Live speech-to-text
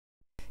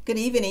Good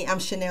evening. I'm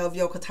Chanel,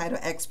 vehicle title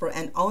expert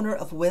and owner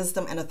of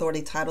Wisdom and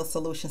Authority Title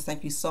Solutions.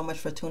 Thank you so much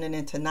for tuning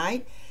in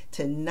tonight.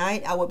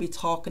 Tonight, I will be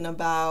talking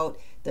about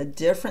the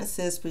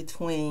differences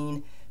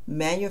between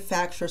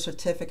Manufacturer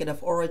Certificate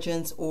of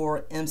Origins,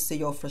 or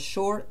MCO for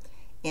short,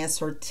 and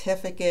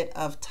Certificate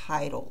of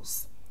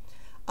Titles.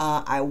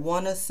 I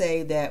want to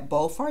say that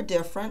both are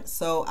different,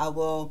 so I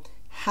will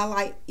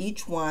highlight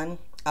each one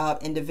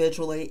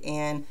individually,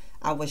 and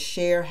I will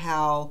share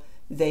how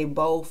they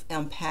both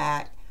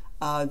impact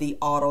the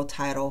auto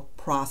title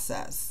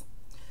process.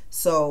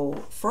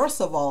 So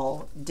first of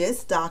all,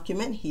 this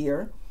document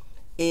here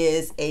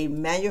is a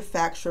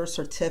Manufacturer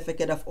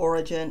Certificate of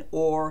Origin,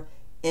 or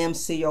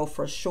MCO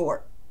for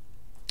short.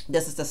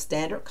 This is the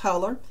standard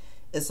color.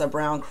 It's a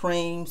brown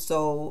cream.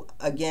 So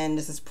again,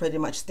 this is pretty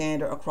much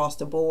standard across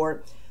the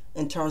board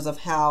in terms of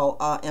how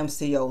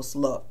MCOs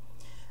look.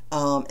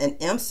 An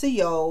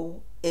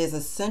MCO is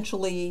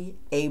essentially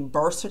a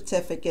birth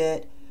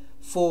certificate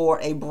for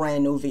a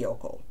brand new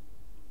vehicle.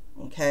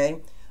 Okay,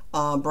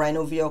 brand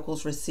new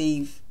vehicles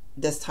receive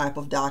this type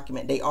of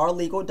document. They are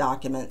legal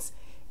documents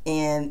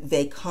and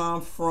they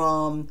come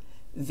from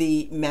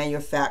the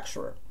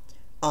manufacturer.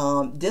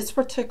 This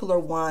particular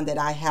one that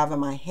I have in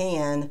my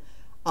hand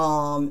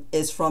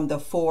is from the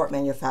Ford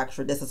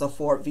manufacturer. This is a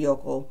Ford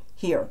vehicle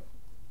here.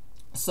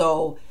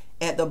 So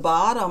at the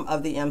bottom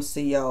of the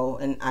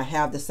MCO, and I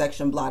have the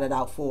section blotted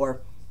out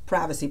for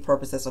privacy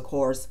purposes, of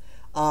course,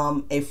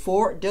 a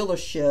Ford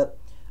dealership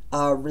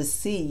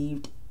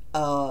received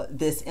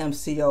this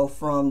MCO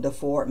from the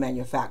Ford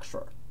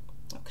manufacturer.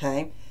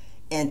 Okay,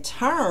 in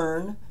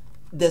turn,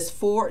 this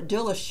Ford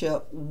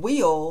dealership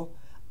will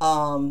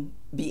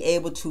be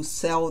able to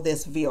sell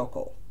this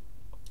vehicle.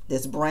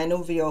 This brand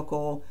new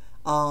vehicle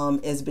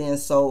is being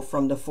sold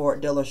from the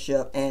Ford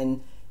dealership,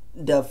 and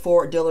the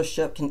Ford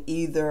dealership can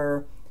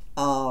either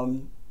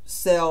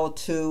sell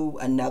to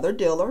another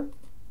dealer,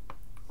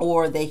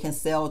 or they can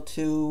sell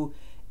to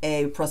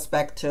a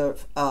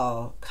prospective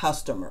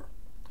customer.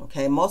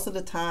 Okay, most of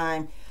the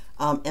time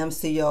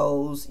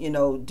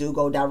MCOs, do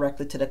go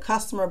directly to the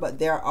customer, but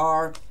there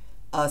are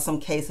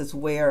some cases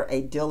where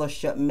a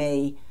dealership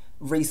may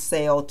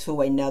resell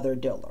to another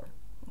dealer.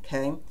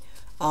 Okay,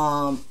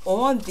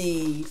 on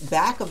the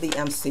back of the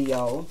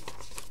MCO,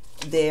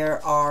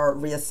 there are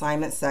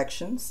reassignment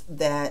sections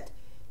that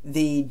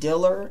the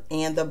dealer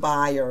and the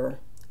buyer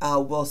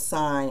will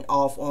sign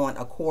off on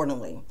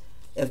accordingly.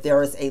 If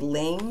there is a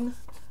lien,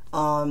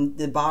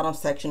 the bottom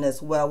section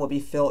as well will be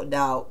filled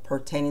out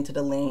pertaining to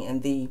the lien,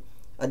 and the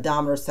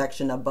odometer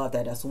section above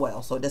that as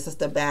well. So this is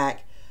the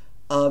back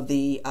of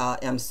the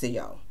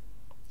MCO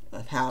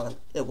of how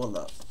it will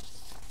look.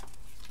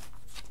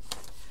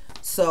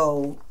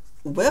 So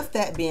with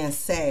that being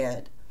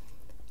said,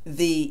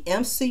 the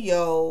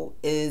MCO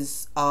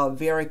is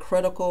very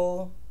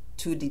critical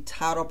to the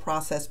title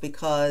process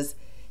because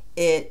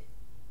it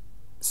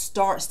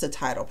starts the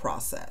title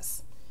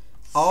process.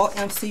 All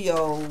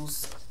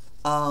MCOs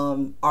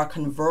are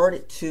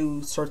converted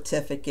to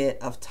certificate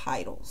of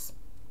titles.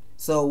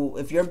 So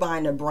if you're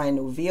buying a brand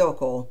new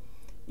vehicle,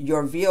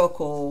 your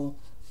vehicle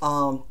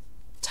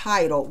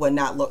title will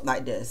not look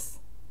like this.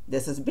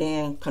 This is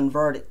being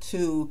converted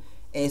to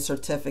a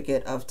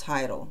certificate of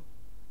title.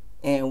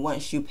 And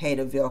once you pay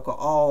the vehicle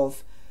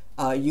off,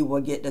 you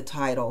will get the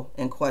title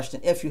in question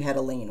if you had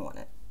a lien on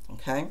it.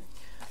 Okay,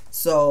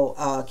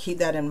 so keep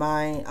that in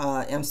mind.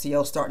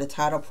 MCOs start the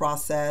title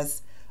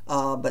process,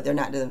 but they're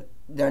not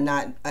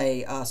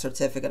a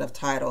certificate of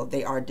title.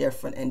 They are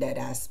different in that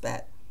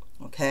aspect.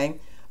 Okay,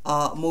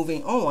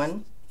 moving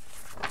on,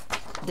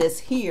 this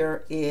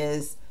here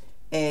is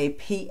a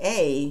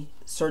PA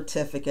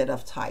certificate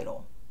of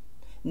title.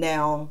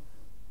 Now,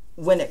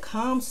 when it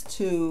comes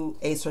to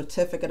a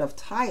certificate of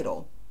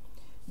title,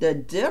 the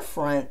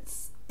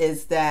difference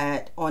is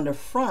that on the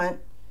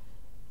front,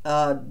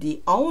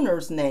 the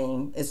owner's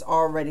name is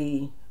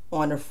already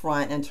on the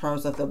front in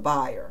terms of the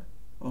buyer.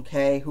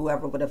 Okay,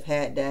 whoever would have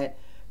had that,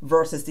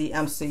 versus the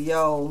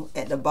MCO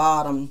at the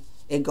bottom,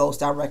 it goes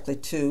directly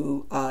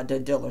to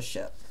the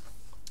dealership.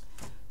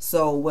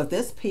 So with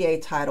this PA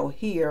title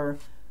here,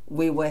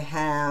 we would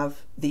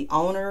have the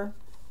owner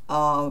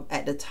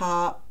at the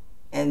top,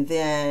 and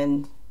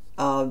then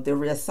the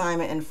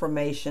reassignment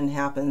information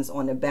happens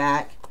on the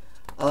back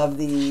of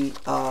the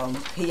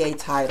PA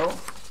title.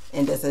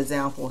 In this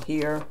example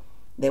here,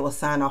 they will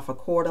sign off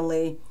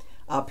accordingly.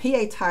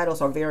 PA titles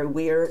are very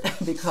weird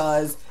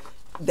because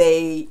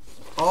they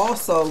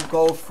also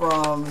go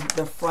from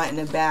the front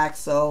and the back,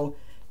 so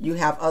you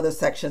have other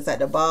sections at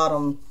the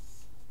bottom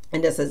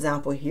in this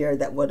example here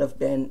that would have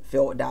been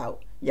filled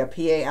out. Yeah,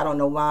 PA, I don't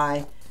know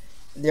why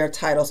their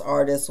titles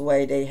are this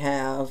way. They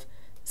have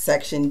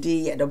section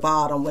D at the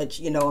bottom,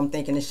 which, I'm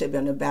thinking it should be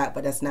on the back,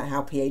 but that's not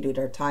how PA do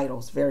their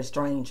titles. Very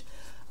strange.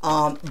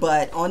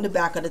 But on the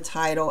back of the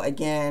title,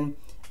 again,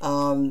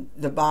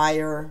 the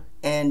buyer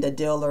and the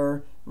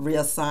dealer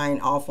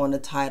reassign off on the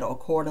title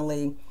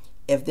accordingly.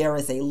 If there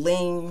is a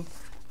lien,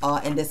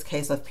 in this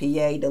case of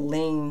PA, the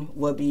lien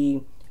will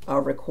be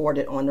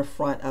recorded on the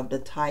front of the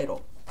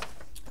title.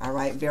 All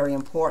right, very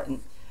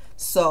important.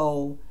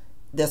 So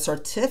the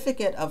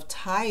certificate of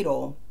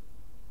title,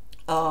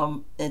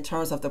 in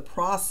terms of the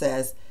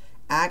process,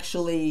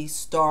 actually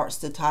starts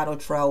the title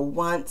trail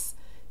once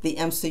the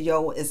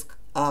MCO is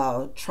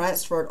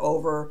transferred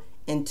over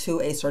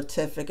into a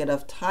certificate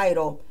of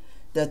title.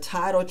 The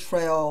title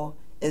trail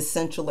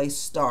essentially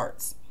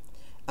starts.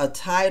 A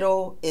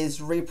title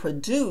is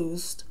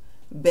reproduced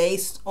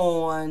based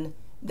on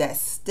that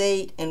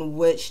state in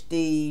which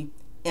the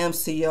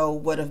MCO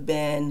would have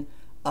been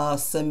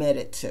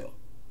submitted to.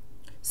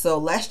 So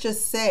let's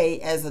just say,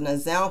 as an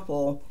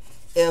example,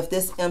 if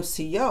this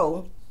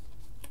MCO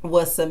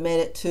was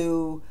submitted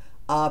to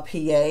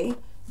PA,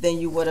 then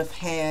you would have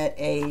had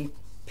a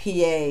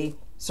PA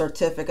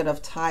certificate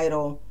of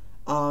title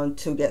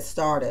to get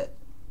started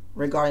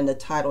regarding the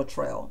title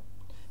trail.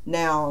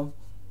 Now,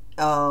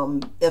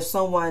 if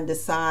someone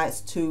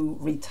decides to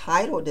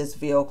retitle this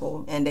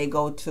vehicle and they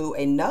go to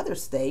another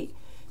state,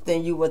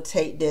 then you would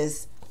take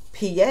this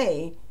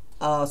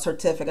PA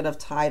certificate of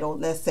title.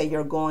 Let's say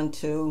you're going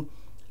to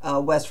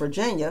West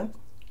Virginia.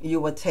 You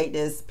would take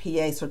this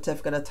PA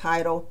certificate of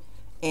title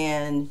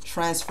and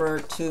transfer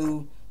it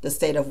to the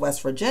state of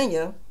West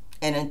Virginia,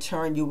 and in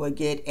turn you would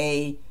get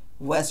a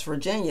West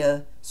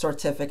Virginia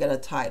certificate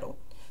of title.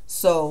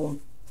 So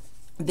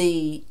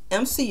the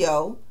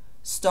MCO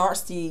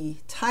starts the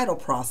title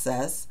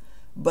process,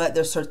 but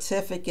the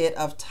certificate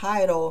of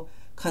title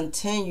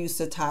continues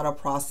the title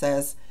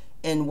process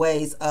in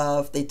ways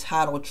of the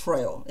title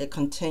trail. It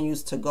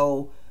continues to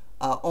go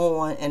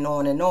on and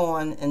on and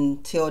on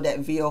until that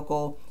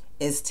vehicle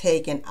is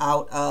taken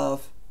out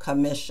of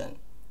commission.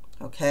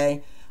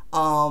 Okay.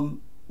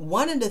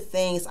 One of the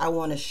things I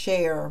want to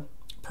share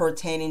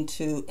pertaining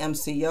to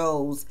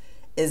MCOs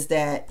is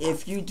that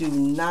if you do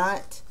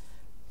not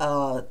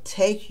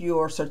take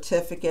your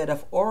certificate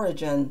of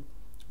origin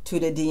to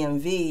the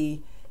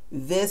DMV,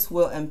 this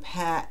will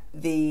impact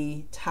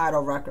the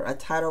title record. A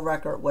title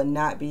record will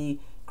not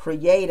be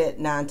created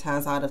 9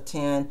 times out of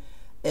 10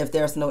 if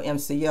there's no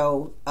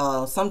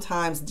MCO.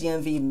 Sometimes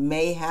DMV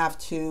may have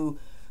to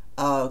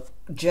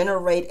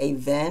generate a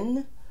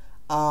VIN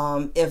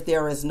if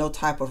there is no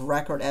type of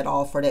record at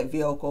all for that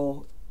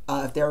vehicle.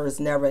 If there is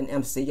never an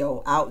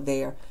MCO out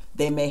there,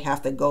 they may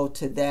have to go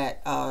to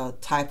that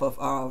type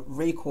of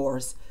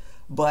recourse.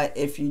 But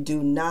if you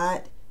do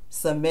not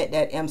submit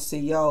that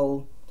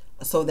MCO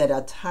so that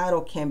a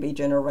title can be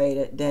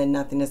generated, then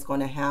nothing is going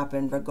to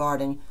happen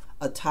regarding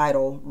a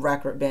title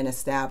record being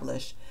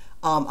established.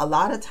 A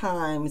lot of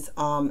times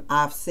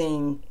I've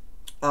seen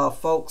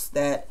folks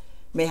that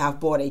may have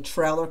bought a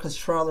trailer, because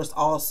trailers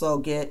also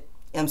get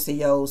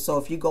MCOs. So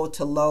if you go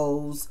to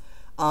Lowe's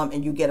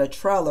and you get a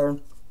trailer,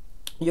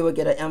 you would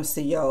get an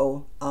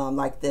MCO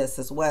like this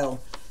as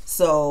well.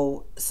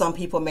 So some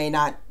people may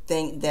not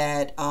think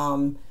that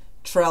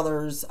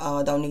trailers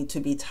don't need to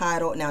be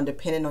titled. Now,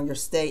 depending on your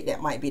state,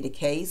 that might be the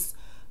case.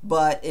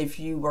 But if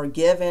you were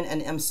given an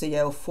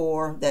MCO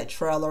for that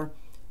trailer,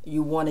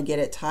 you want to get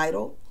it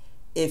titled.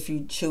 If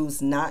you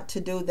choose not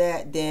to do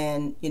that,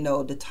 then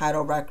the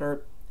title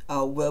record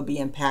will be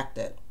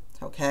impacted.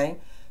 Okay.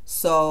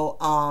 So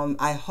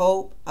I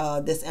hope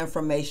this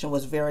information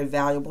was very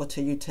valuable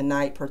to you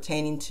tonight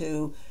pertaining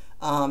to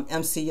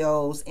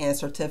MCOs and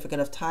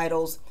certificate of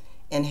titles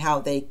and how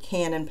they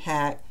can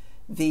impact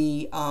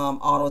the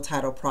auto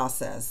title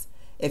process.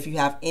 If you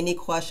have any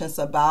questions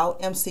about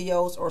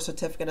MCOs or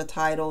certificate of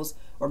titles,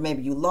 or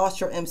maybe you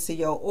lost your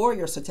MCO or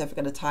your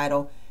certificate of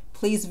title,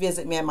 please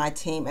visit me and my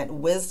team at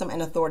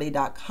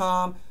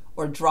wisdomandauthority.com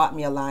or drop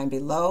me a line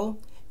below.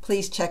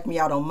 Please check me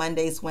out on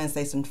Mondays,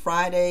 Wednesdays, and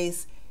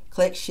Fridays.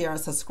 Click, share,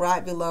 and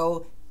subscribe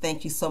below.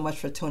 Thank you so much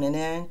for tuning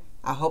in.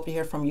 I hope to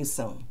hear from you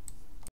soon.